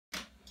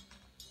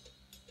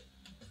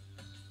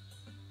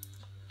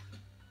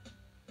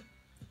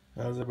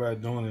How's everybody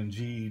doing in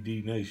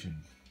GED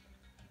Nation?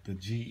 The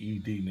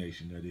GED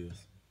Nation, that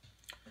is.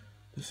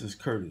 This is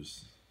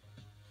Curtis.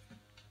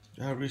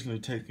 I have recently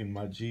taken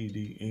my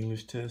GED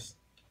English test.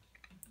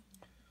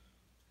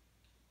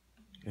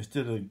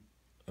 Instead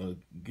of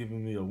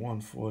giving me a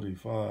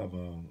 145,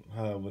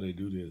 however they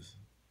do this,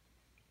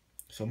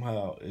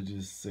 somehow it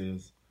just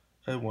says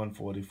a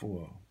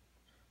 144.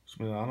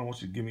 So, I don't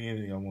want you to give me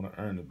anything, I want to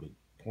earn it. But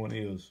point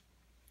is,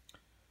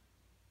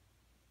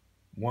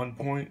 1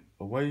 point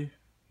away,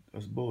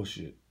 that's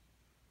bullshit.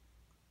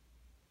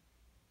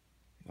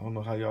 I don't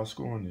know how y'all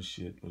scoring this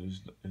shit, but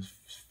it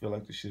feel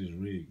like the shit is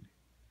rigged.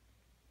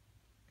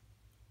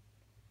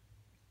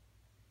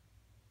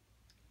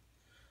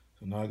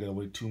 So now I gotta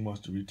wait 2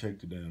 months to retake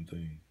the damn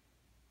thing.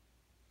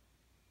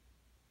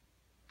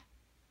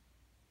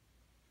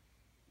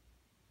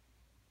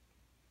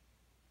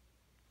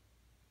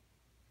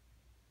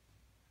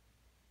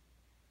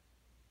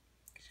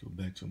 Let's go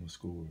back to my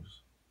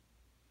scores.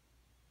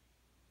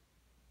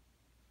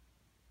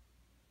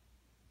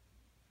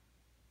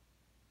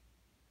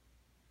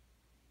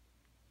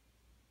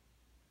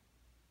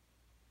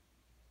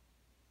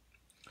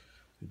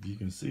 If you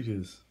can see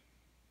this,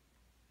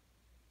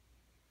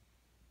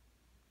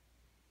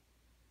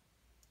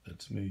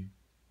 that's me.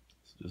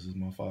 This is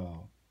my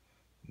file,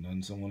 not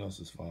in someone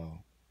else's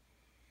file.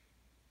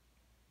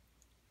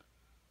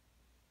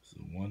 So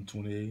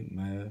 128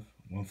 math,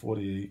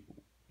 148,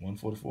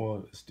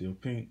 144 is still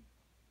pink.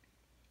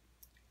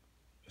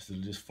 Instead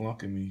of just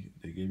flunking me,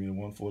 they gave me a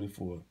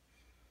 144.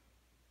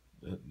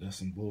 That's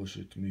some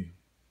bullshit to me.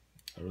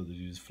 I'd rather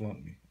you just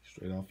flunk me,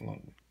 straight out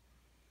flunk me.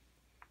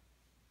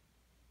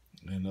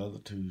 And the other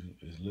two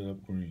is lit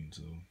up green,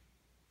 so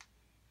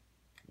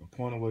a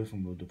point away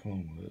from a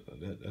diploma.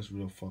 That's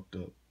real fucked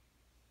up.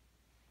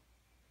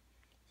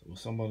 So will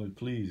somebody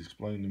please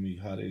explain to me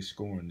how they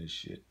scoring this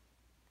shit?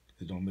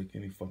 It don't make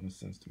any fucking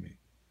sense to me.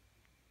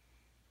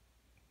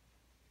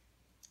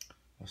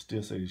 I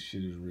still say this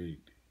shit is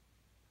rigged.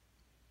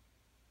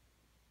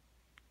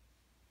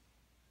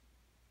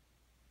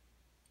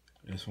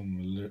 That's from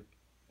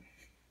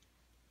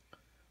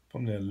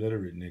that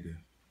illiterate nigga.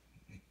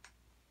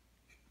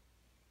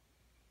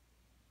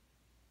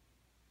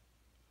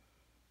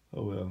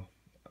 Oh well,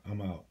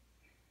 I'm out.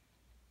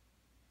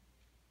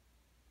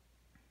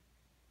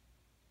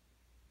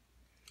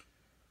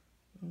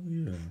 Oh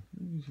yeah,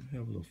 let me just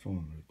have a little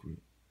fun real quick.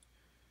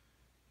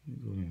 Let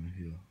me go down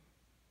here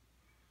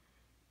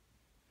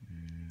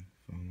and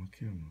find my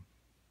camera.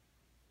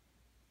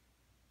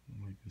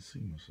 I can see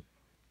myself.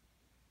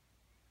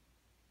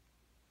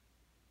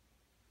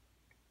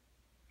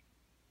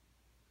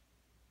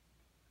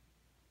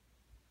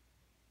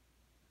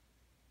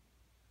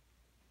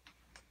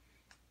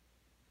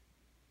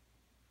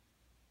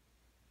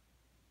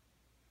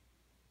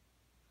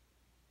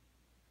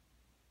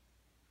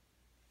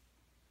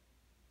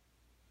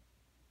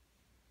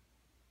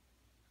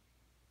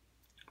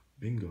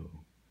 Bingo.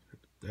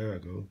 There I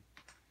go.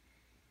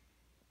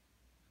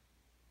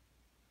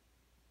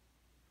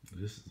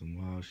 This is some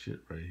wild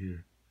shit right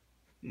here.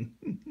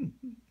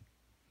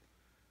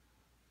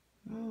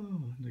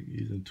 Oh, nigga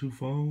using 2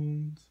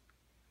 phones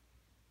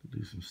to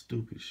do some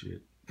stupid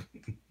shit.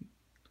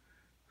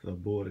 That's how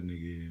bored a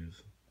nigga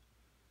is.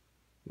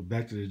 But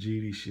back to the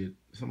GD shit.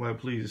 Somebody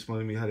please explain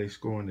to me how they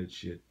scoring that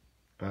shit.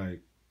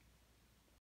 Alright.